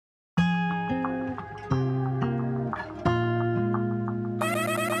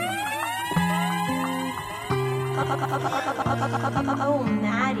Oh,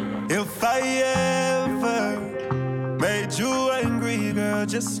 Maddie. If I ever made you angry, girl,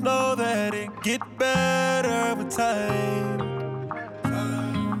 just know that it get better with time.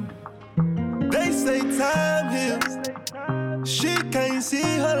 They say time heals. She can't see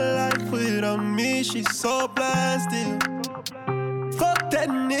her life without me. She's so blasted. Fuck that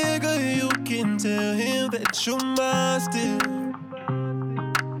nigga, you can tell him that you mine still.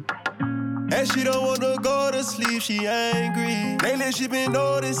 And she don't wanna go to sleep, she angry. Lately she been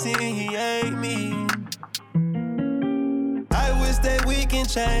noticing he ain't me. I wish that we can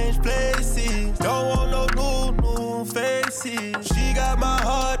change places. Don't want no new faces. She got my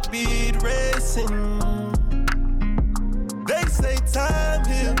heartbeat racing. They say time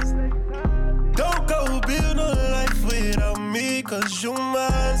heals. Don't go build no life without me, cause you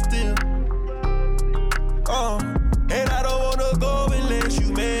mine still. And I don't wanna go unless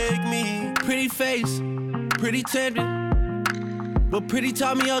you make me. Pretty face, pretty tempting, but pretty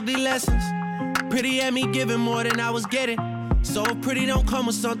taught me ugly lessons. Pretty had me giving more than I was getting. So if pretty don't come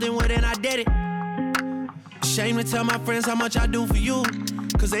with something, well then I did it. Shame to tell my friends how much I do for you,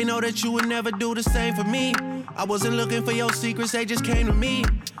 cause they know that you would never do the same for me. I wasn't looking for your secrets, they just came to me.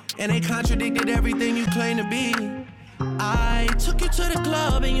 And they contradicted everything you claim to be. I took you to the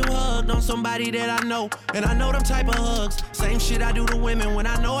club and you hugged on somebody that I know. And I know them type of hugs. Same shit I do to women when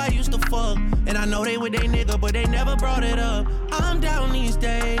I know I used to fuck. And I know they with they nigga, but they never brought it up. I'm down these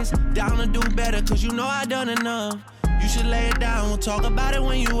days, down to do better, cause you know I done enough. You should lay it down, we'll talk about it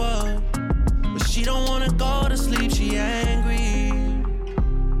when you up. But she don't wanna go to sleep, she angry.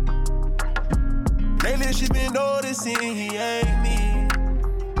 Lately she been noticing he ain't me.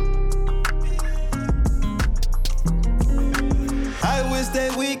 I wish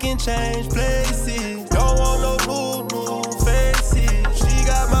that we can change places. Don't want no new faces. She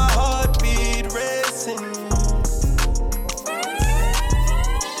got my heartbeat racing.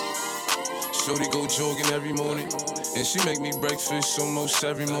 Shorty go jogging every morning, and she make me breakfast almost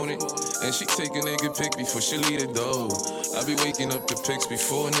every morning. And she take a nigga pic before she leave the door. I be waking up the pics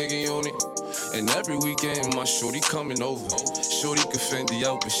before a nigga on it. And every weekend my shorty coming over. Shorty can Fendi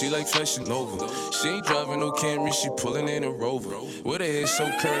out, but she like Fashion Nova. She ain't driving no Camry, she pulling in a Rover. With her hair so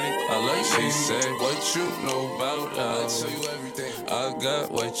curly, I like she said, what you know about us? I tell you everything. I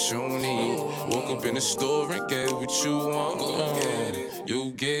got what you need. Woke up in the store and get what you want.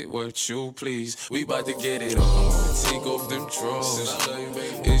 You get what you please. We bout to get it on. Take off them drawers.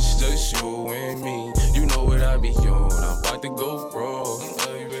 It's just you and me. You know what I be on. I'm about to go raw.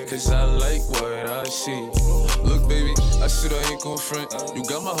 Cause I like what I see. Look, baby, I said I ain't gon' front. You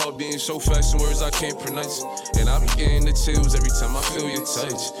got my heart beating so fast, some words I can't pronounce. And I be getting the chills every time I feel your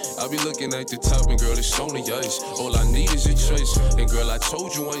touch. I be looking at the top, and girl, it's only ice. All I need is your choice. And girl, I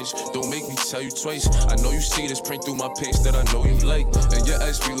told you once, don't make me tell you twice. I know you see this print through my pants that I know you like. And your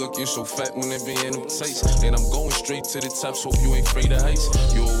ass be looking so fat when it be in them tights. And I'm going straight to the top, so hope you ain't afraid of heights.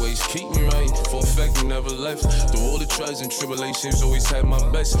 You always keep me right, for a fact you never left. Through all the trials and tribulations, always had my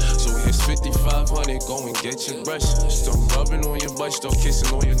best. So here's 5,500, go and get your brush. Start rubbing on your butt, start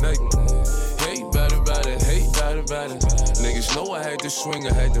kissing on your neck. Hate about it, hate about it. Niggas know I had to swing,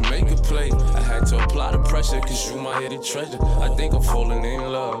 I had to make a play. I had to apply the pressure, cause you my hidden treasure. I think I'm falling in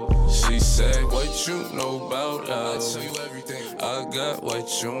love. She said, what you know about us? I tell you everything. I got what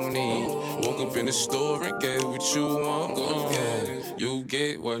you need. Woke up in the store and get what you want. You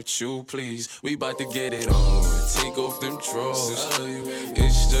get what you please. We bout to get it on. Take off them drawers.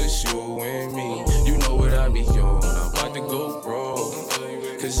 It's just you and me. You know what I be on. I'm about to go raw.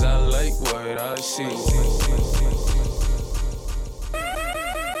 Cause I like what I see.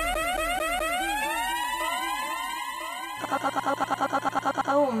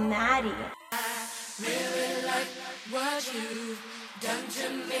 Oh, Maddie. I really like what you've done to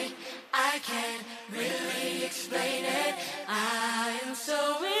me. I can't really explain it. I am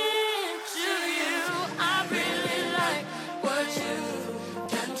so into you. I really like what you've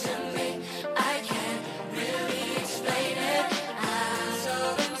done to me. I can't really explain it. I'm so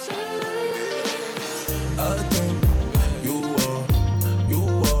into you. I think you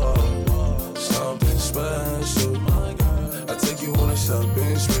are something special. I take you on a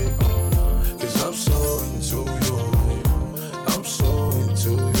shopping spree, cause I'm so into you. I'm so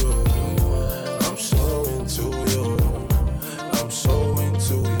into you. I'm so into you. I'm so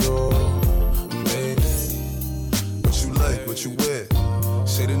into you, baby. What you like, what you wear?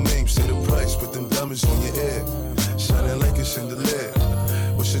 Say the name, say the price, put them diamonds on your head. Shining like a chandelier.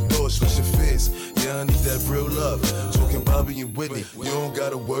 What's your thoughts, what's your fears? Yeah, I need that real love. Talking Bobby and Whitney. You don't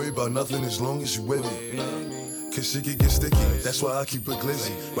gotta worry about nothing as long as you with me. Cause shit can get sticky, that's why I keep a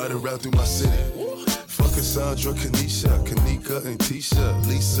glizzy. Riding around through my city. Fuck Cassandra, Kanisha, Kanika and Tisha,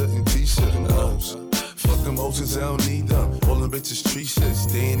 Lisa and Tisha. Fuck them oceans, I don't need them. All them bitches tree shit.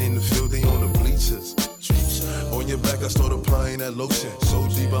 Staying in the field, they on the bleachers. On your back, I start applying that lotion. So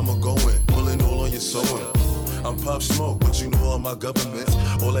deep, I'ma go in. Pulling all on your sewing. I'm Pop Smoke, but you know all my governments.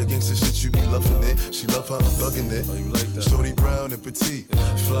 All that gangsta shit, you be loving it. She love how I'm thugging it. Oh, you like that? Shorty brown and petite,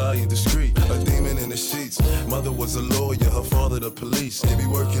 fly and discreet, a demon in the sheets. Mother was a lawyer, her father the police. They be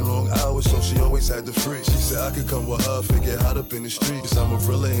working long hours, so she always had the free. She said I could come with her, figure hot up in the streets. I'm a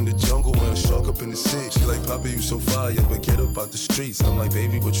gorilla in the jungle and a shark up in the sea. She like, Papa, you so fire, but get up out the streets. I'm like,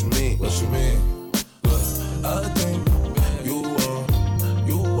 baby, what you mean? What you mean? Look, I think you are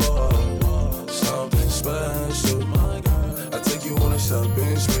something special. I take you on a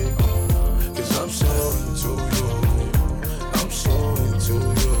shopping spree, cause I'm so into you. I'm so into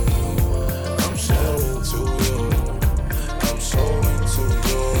you. I'm so into you. I'm so into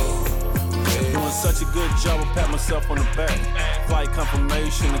you. Doing such a good job, I pat myself on the back. Flight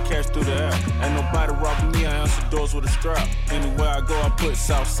confirmation and cash through the air. Ain't nobody robbing me, I answer doors with a strap. Anywhere I go, I put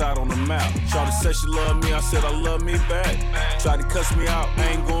Southside on the map. Shawty said she love me, I said I love me back. Tried to cuss me out, I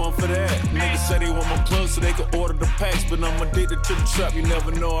ain't going for that. Niggas say they want my plug so they can order the packs, but I'm addicted to the trap, you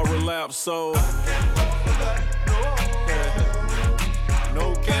never know I relapse, so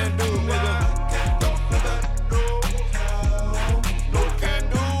no can do, nigga.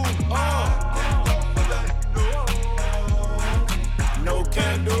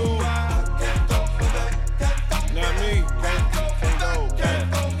 Can do. Not me. Can't go.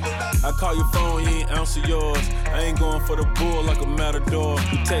 I call your phone, you ain't answer yours. I ain't going for the bull like a matador.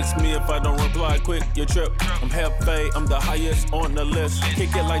 You text me if I don't reply quick, your trip. I'm Hefe, I'm the highest on the list.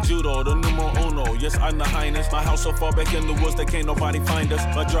 Kick it like judo, the numero uno. Yes, I'm the highness. My house so far back in the woods that can't nobody find us.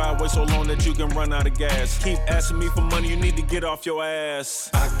 My driveway so long that you can run out of gas. Keep asking me for money, you need to get off your ass.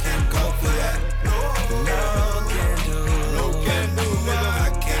 I can't go for that. No, can't do. No, can't do, nigga. I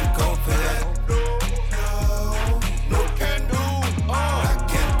can't go for that. No, can do. I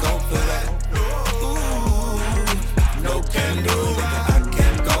can't go for that. Ooh, no, can do. I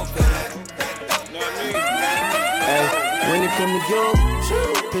can't go for that. Hey, when it come to you,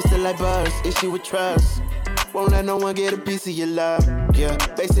 pistol like bars, issue with trust. Won't let no one get a piece of your love. Yeah,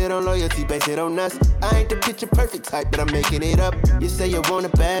 base it on loyalty, base it on us. I ain't the picture perfect type, but I'm making it up. You say you want a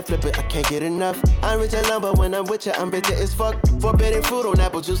bad, flip it, I can't get enough. I'm rich and lumber, when I'm with you, I'm bitter as fuck. Forbidden fruit on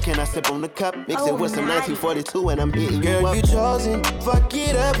apple juice, can I sip on the cup? Mix it with some 1942 and I'm hitting you up. Girl, you chosen, fuck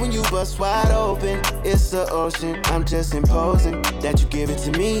it up when you bust wide open. It's the ocean, I'm just imposing that you give it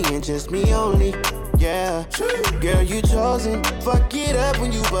to me and just me only. Yeah, girl, you chosen. Fuck it up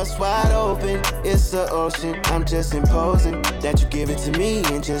when you bust wide open. It's the ocean, I'm just imposing that you give it to me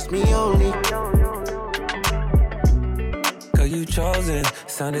and just me only. Girl, you chosen.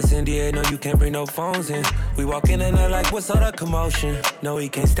 Sound is NDA, no, you can't bring no phones in. We walk in and they're like, what's all the commotion? No, he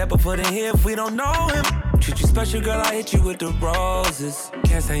can't step a foot in here if we don't know him. Treat you special, girl, I hit you with the roses.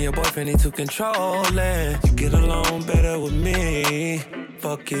 Can't stand your boyfriend, he too controlling. You get along better with me.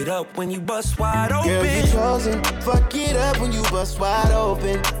 Fuck it up when you bust wide open. Girl, you chosen. Fuck it up when you bust wide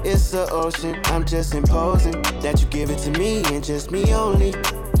open. It's the ocean, I'm just imposing that you give it to me and just me only.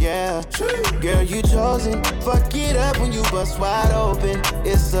 Yeah, girl, you chosen. Fuck it up when you bust wide open.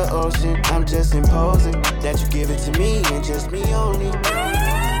 It's the ocean, I'm just imposing that you give it to me and just me only.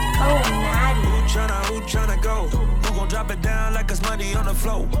 Oh, Natty. Who tryna go? Who gon' drop it down like it's money on the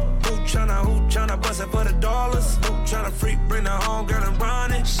floor? Who tryna bust it for the dollars? Who tryna freak, bring her home, girl, and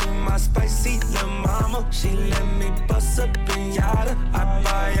run it? She my spicy little mama. She let me bust up in yada. I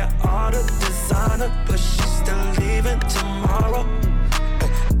buy her all the designer, but she still leaving tomorrow.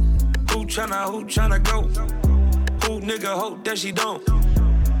 Who tryna go? Who nigga hope that she don't?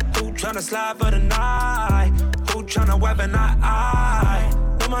 Who tryna slide for the night? Who tryna weapon eye?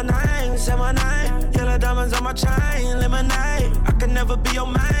 My name, say my name. Yellow diamonds on my chain, lemonade. I can never be your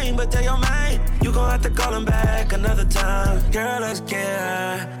main, but tell your main you gon' have to call him back another time. Girl, let's get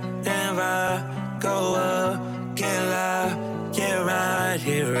high and vibe, go up, get loud, get right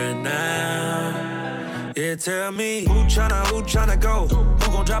here and now. Yeah, tell me who tryna go?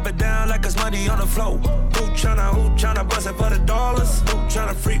 Who gon' drop it down like it's money on the floor? Who tryna bust it for the dollars? Who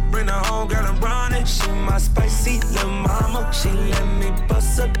tryna freak, bring her home, girl, and run it? She my spicy little mama. She let me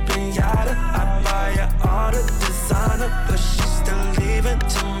bust up in yada. I buy her all the designer, but she still leaving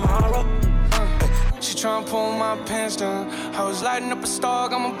tomorrow. She tryna pull my pants down. I was lighting up a star,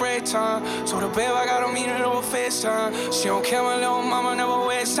 got my break time. Told her, babe, I gotta meet her over FaceTime. She don't care, my little mama never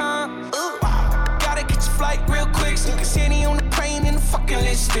waste time. Gotta catch a flight real quick. Sneaking Sandy on the plane in the fucking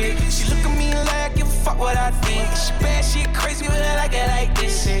lipstick. She look at me like, give a fuck what I think. She bad, she crazy, but I like it like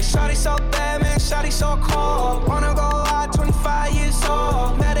this. Shawty so bad, man, shawty so cold. Wanna go out, 25 years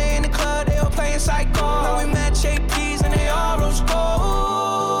old. Met her in the club, they were playing psycho. Now we met JP's and they all rose gold.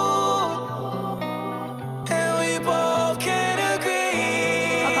 And we both can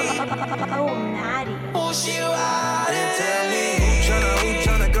agree. Oh, Maddie. Oh, she ride and tell me. Who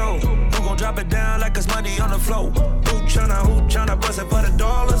tryna go? Who gon' drop it down like it's money on the floor? Who tryna bust it for the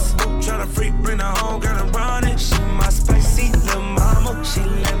dollars? Who tryna freak, bring her home, girl, and run it? She my spicy little mama. She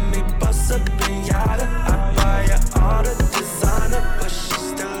let me bust a pinata. I buy her all the designer, but she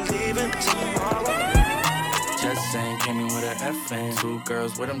still leaving tomorrow. Just saying, came in with an FN. 2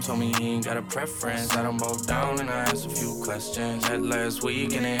 girls with him told me he ain't got a preference. Sat them both down and I asked a few questions. Met last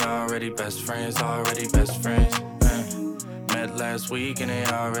week and they already best friends. Met last week and they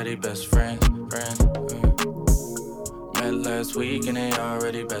already best friends. Met last week and they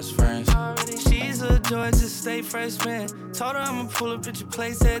already best friends. She's a Georgia State freshman. Told her I'ma pull up at your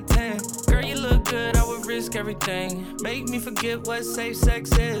place at 10. Girl, you look good, I would risk everything. Make me forget what safe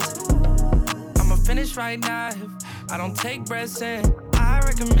sex is. I'ma finish right now if I don't take breaths in. I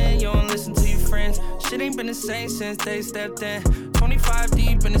recommend you don't listen to your friends. Shit ain't been the same since they stepped in. 25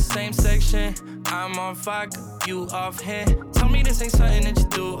 deep in the same section. I'm on fire, you off hand. Tell me this ain't something that you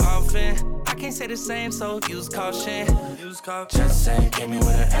do often. I can't say the same, so use caution. Just saying, came in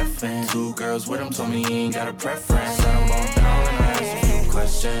with an FN. 2 girls with him told me he ain't got a preference. Sat them both down and I asked a few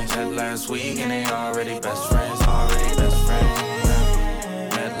questions. Met last week and they already best friends.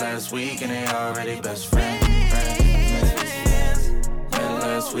 Met last week and they already best friends. Met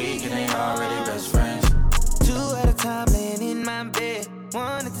last week and they already best friends. 2 at a time laying in my bed.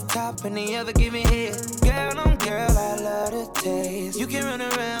 1 at the top and the other giving head. Girl on girl, I love the taste. You can run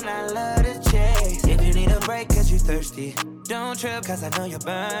around, I love the chase. If you need a break cause you thirsty, don't trip cause I know you're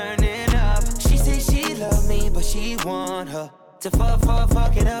burning up. She say she love me but she want her to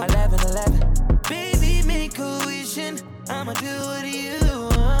fuck it up. 11-11. Baby, make a wishing. I'ma do what you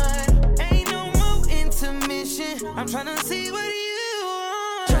want. Ain't no more intermission. I'm tryna see what you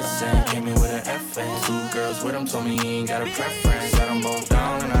want. Just saying, came in with an FN. 2 girls with him told me he ain't got a preference. Sat them both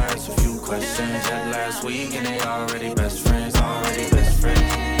down and I asked a few questions. Met last week and they already best friends. Met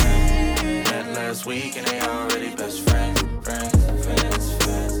last week and they already best friends. Met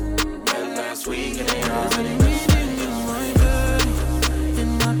last week and they already best friends. In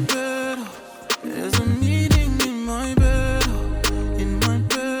my bed, there's a meeting in my bed. In my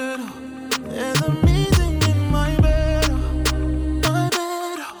bed, there's a meeting in my bed. My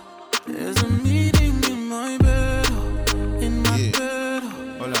bed, there's a meeting in my bed. In my bed.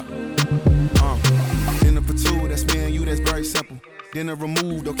 Hold up. Dinner for 2, that's me and you, that's very simple. Dinner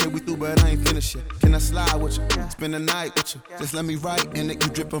removed, okay, we through, but I ain't finished yet. Can I slide with you? Spend the night with you. Just let me write, and it you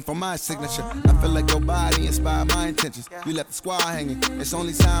dripping from my signature. I feel like your body inspired my intentions. You left the squad hanging, it's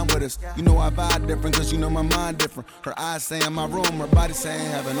only time with us. You know I vibe different, cause you know my mind different. Her eyes say in my room, her body saying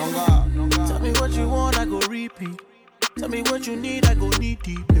heaven on God. Tell me what you want, I go repeat. Tell me what you need, I go deep.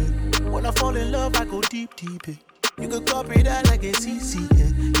 When I fall in love, I go deep. You could copy that like it's easy.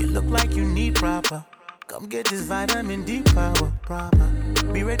 You look like you need proper. Come get this vitamin D power, proper.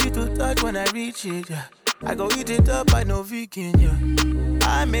 Be ready to touch when I reach it, yeah. I go eat it up, I know vegan, yeah.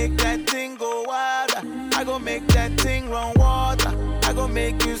 I make that thing go wilder. I go make that thing run water. I go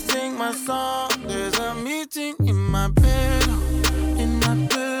make you sing my song. There's a meeting in my bed. In my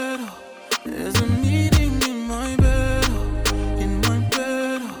bed. There's a meeting in my bed. In my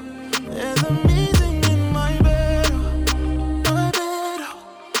bed. There's a meeting in my bed. My bed.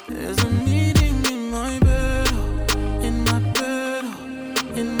 There's a meeting in my bed. In my bed.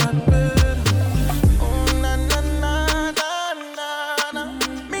 In my bed. Oh na na na na na na.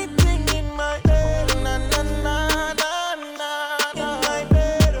 Meeting in my bed. Na na na na na na. In my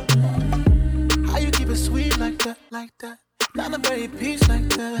bed. How you keep it sweet like that? Like that. Down the very peach like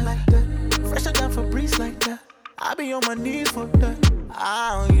that. Like that. Fresher than Febreze like that. I be on my knees for that.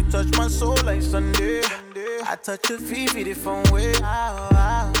 Ah, you touch my soul like Sunday. I touch your feet the phone way.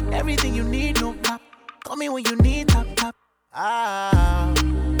 Everything you need, no pop. Call me when you need top. Ah,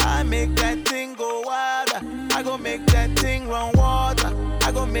 I make that thing go wilder. I go make that thing run water.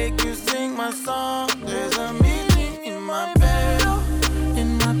 I go make you sing my song. There's a meeting in my bed.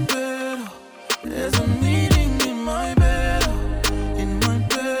 In my bed. There's a meeting in my bed. In my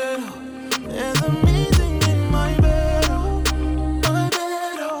bed. There's a meeting in my bed. My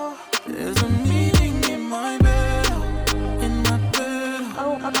bed. There's a meeting in my bed. In my bed.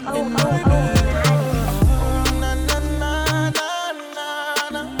 In my bed.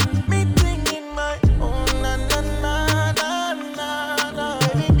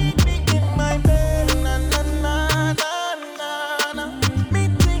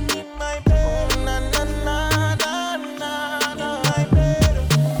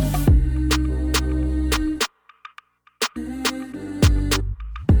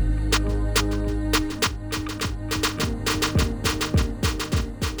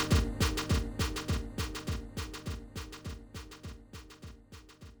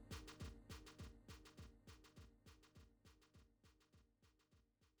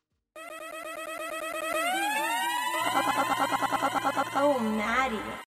 Oh, Maddie.